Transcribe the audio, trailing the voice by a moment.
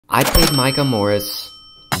I paid Micah Morris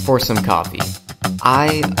for some coffee.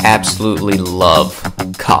 I absolutely love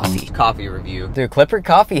coffee. Coffee review. Dude, Clipper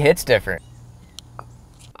coffee hits different.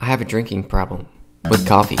 I have a drinking problem with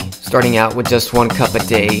coffee. Starting out with just 1 cup a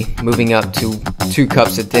day, moving up to 2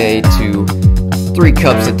 cups a day, to 3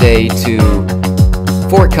 cups a day, to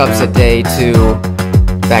 4 cups a day, to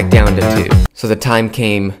back down to 2. So the time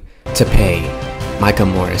came to pay Micah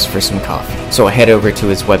Morris for some coffee. So I head over to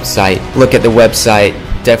his website, look at the website,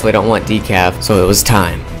 definitely don't want decaf, so it was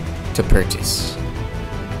time to purchase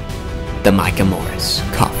the Micah Morris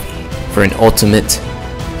coffee for an ultimate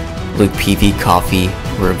Luke Peavy coffee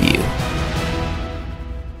review.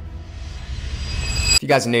 If you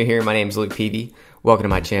guys are new here, my name is Luke Peavy. Welcome to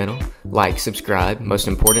my channel. Like, subscribe, most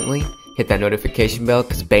importantly, hit that notification bell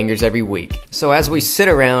because bangers every week. So as we sit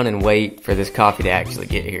around and wait for this coffee to actually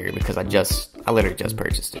get here, because I literally just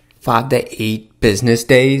purchased it. 5 to 8 business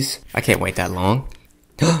days. I can't wait that long.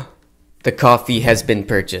 The coffee has been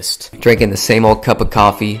purchased. Drinking the same old cup of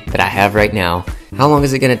coffee that I have right now. How long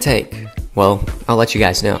is it gonna take? Well, I'll let you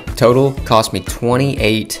guys know. Total cost me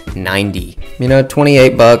 $28.90. You know,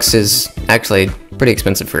 28 bucks is actually pretty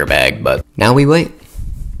expensive for a bag, but now we wait.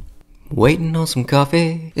 Waiting on some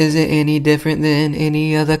coffee. Is it any different than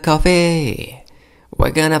any other coffee?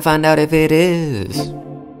 We're gonna find out if it is.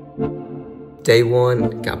 Day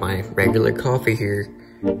 1, got my regular coffee here.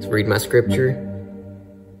 Let's read my scripture.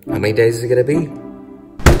 How many days is it gonna be?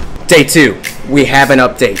 Day 2, we have an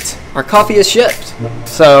update. Our coffee is shipped.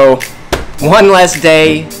 So, 1 less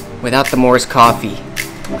day without the Morris coffee.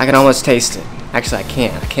 I can almost taste it. Actually, I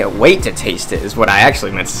can't. I can't wait to taste it is what I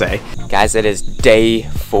actually meant to say. Guys, it is day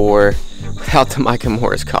 4 without the Micah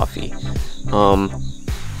Morris coffee. I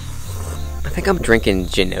think I'm drinking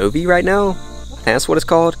Genovi right now. I think that's what it's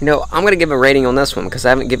called. You know, I'm gonna give a rating on this one because I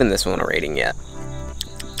haven't given this one a rating yet.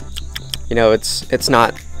 You know, it's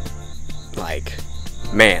not like,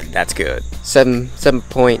 man, that's good.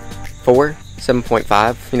 7.4,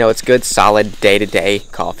 7.5. You know, it's good, solid day-to-day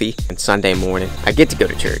coffee. And Sunday morning, I get to go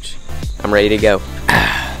to church. I'm ready to go.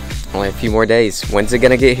 Only a few more days. When's it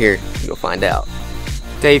gonna get here? You'll find out.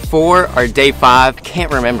 Day 4 or day 5, I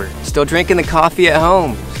can't remember. Still drinking the coffee at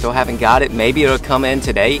home. Still haven't got it. Maybe it'll come in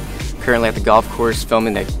today. Currently at the golf course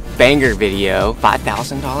filming the banger video.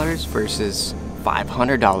 $5,000 versus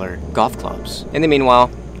 $500 golf clubs. In the meanwhile,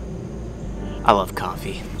 I love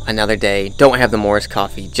coffee. Another day. Don't have the Morris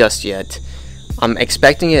coffee just yet. I'm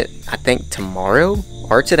expecting it, I think, tomorrow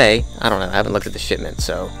or today. I don't know. I haven't looked at the shipment,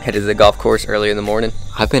 so headed to the golf course early in the morning.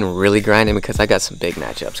 I've been really grinding because I got some big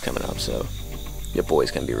matchups coming up, so your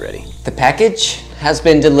boy's gonna be ready. The package has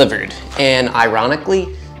been delivered, and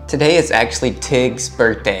ironically, today is actually Tig's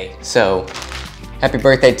birthday. So, happy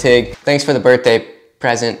birthday, Tig. Thanks for the birthday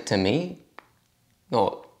present to me.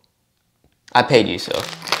 No, I paid you, so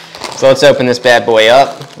let's open this bad boy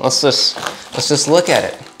up. Let's just look at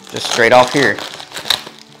it, just straight off here.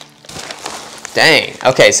 Dang.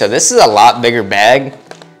 Okay, so this is a lot bigger bag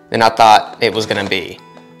than I thought it was gonna be.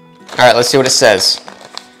 All right, let's see what it says.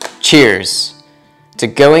 Cheers to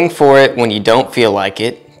going for it when you don't feel like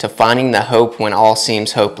it, to finding the hope when all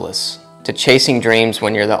seems hopeless, to chasing dreams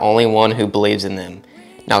when you're the only one who believes in them.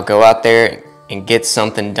 Now go out there and get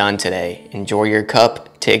something done today. Enjoy your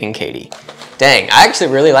cup, Tig and Katie. Dang, I actually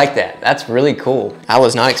really like that. That's really cool. I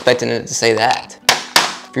was not expecting it to say that.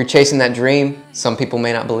 If you're chasing that dream, some people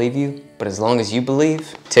may not believe you, but as long as you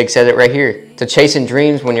believe, Tig said it right here. To chasing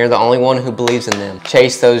dreams when you're the only one who believes in them.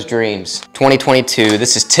 Chase those dreams. 2022,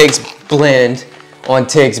 this is Tig's blend on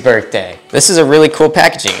Tig's birthday. This is a really cool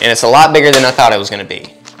packaging, and it's a lot bigger than I thought it was gonna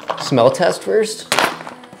be. Smell test first.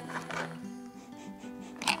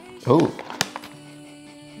 Ooh.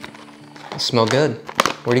 Smell good.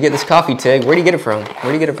 Where'd you get this coffee, Tig? Where'd you get it from?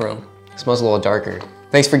 Where'd you get it from? It smells a little darker.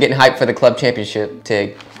 Thanks for getting hyped for the club championship, Tig.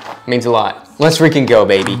 It means a lot. Let's freaking go,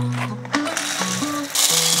 baby.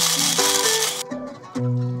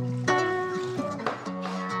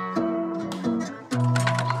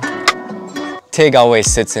 Tig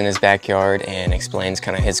always sits in his backyard and explains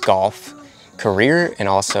kind of his golf career and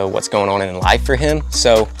also what's going on in life for him.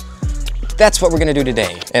 So that's what we're gonna do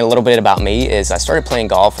today. And a little bit about me is I started playing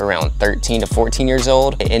golf around 13 to 14 years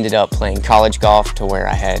old. I ended up playing college golf to where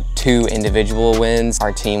I had 2 individual wins.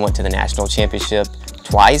 Our team went to the national championship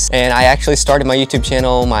twice, and I actually started my YouTube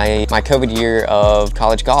channel my COVID year of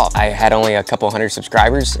college golf. I had only a couple hundred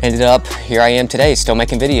subscribers. Ended up, here I am today, still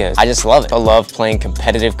making videos. I just love it. I love playing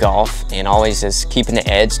competitive golf and always just keeping the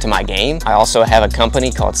edge to my game. I also have a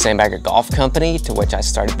company called Sandbagger Golf Company, to which I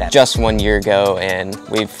started that just 1 year ago, and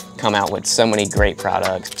we've come out with so many great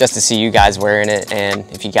products just to see you guys wearing it. And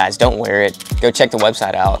if you guys don't wear it, go check the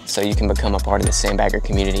website out so you can become a part of the sandbagger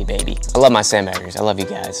community, baby. I love my sandbaggers. I love you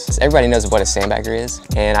guys. Everybody knows what a sandbagger is,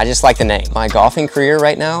 and I just like the name. My golfing career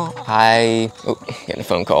right now, getting a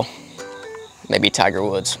phone call. Maybe Tiger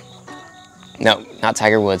Woods. No, not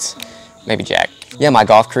Tiger Woods. Maybe Jack. Yeah, my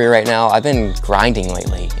golf career right now, I've been grinding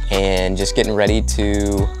lately and just getting ready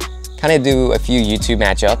to kind of do a few YouTube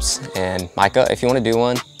matchups. And Micah, if you want to do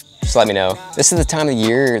one, just let me know. This is the time of the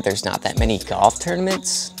year there's not that many golf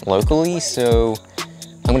tournaments locally, so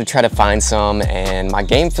I'm gonna try to find some, and my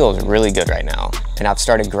game feels really good right now. And I've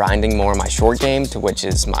started grinding more my short game, to which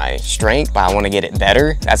is my strength, but I wanna get it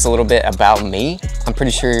better. That's a little bit about me. I'm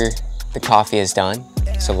pretty sure the coffee is done,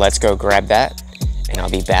 so let's go grab that, and I'll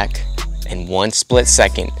be back in one split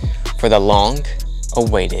second for the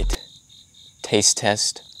long-awaited taste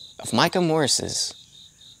test of Micah Morris's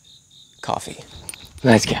coffee.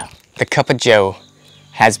 Let's go. The cup of joe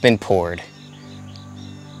has been poured.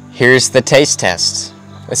 Here's the taste test.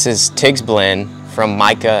 This is Tig's blend from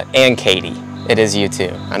Micah and Katie. It is you too.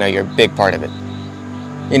 I know you're a big part of it.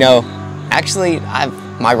 You know, actually,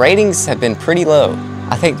 my ratings have been pretty low.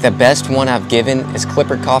 I think the best one I've given is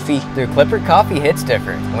Clipper Coffee. Dude, Clipper Coffee hits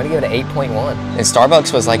different. I'm gonna give it an 8.1. And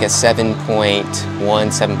Starbucks was like a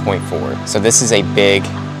 7.1, 7.4. So this is a big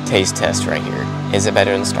taste test right here. Is it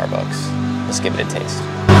better than Starbucks? Let's give it a taste.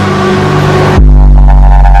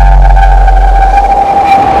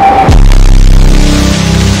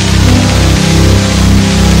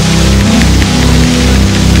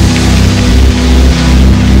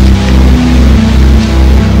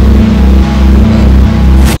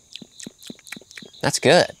 That's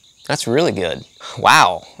good. That's really good.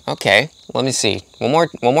 Wow. Okay. Let me see. One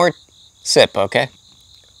more sip, okay?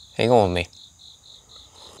 Hang on with me.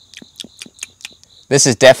 This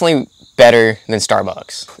is definitely better than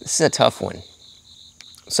Starbucks. This is a tough one.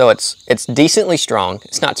 So it's decently strong.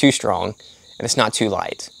 It's not too strong, and it's not too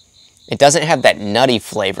light. It doesn't have that nutty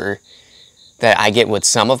flavor that I get with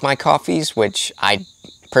some of my coffees, which I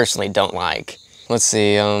personally don't like. Let's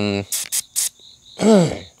see.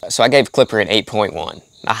 So I gave Clipper an 8.1,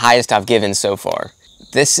 the highest I've given so far.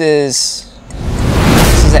 This is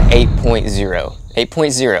an 8.0,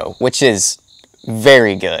 8.0, which is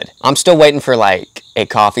very good. I'm still waiting for like a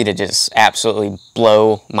coffee to just absolutely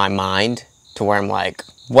blow my mind to where I'm like,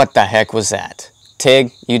 what the heck was that?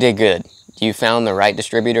 Tig, you did good. You found the right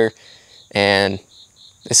distributor, and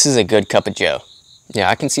this is a good cup of joe. Yeah,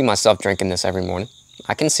 I can see myself drinking this every morning.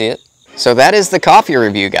 I can see it. So that is the coffee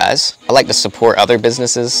review, guys. I like to support other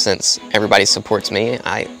businesses. Since everybody supports me,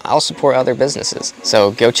 I'll support other businesses.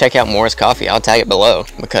 So go check out Morris Coffee. I'll tag it below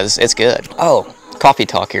because it's good. Oh, coffee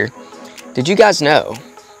talk here. Did you guys know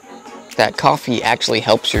that coffee actually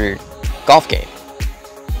helps your golf game?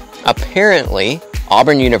 Apparently,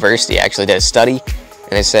 Auburn University actually did a study,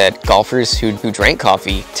 and they said golfers who drank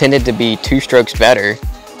coffee tended to be 2 strokes better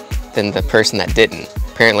than the person that didn't.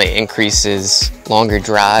 Apparently it increases longer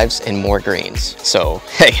drives and more greens. So,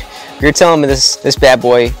 hey, if you're telling me this bad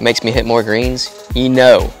boy makes me hit more greens, you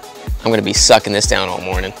know I'm gonna be sucking this down all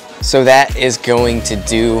morning. So that is going to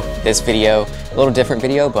do this video. A little different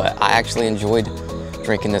video, but I actually enjoyed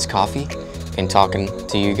drinking this coffee and talking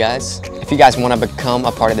to you guys. If you guys wanna become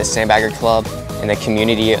a part of the Sandbagger Club and the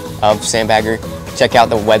community of Sandbagger, check out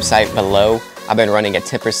the website below. I've been running a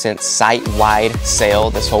 10% site-wide sale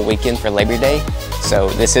this whole weekend for Labor Day. So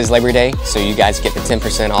this is Labor Day, so you guys get the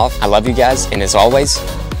 10% off. I love you guys, and as always,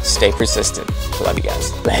 stay persistent. I love you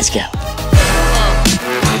guys. Let's go.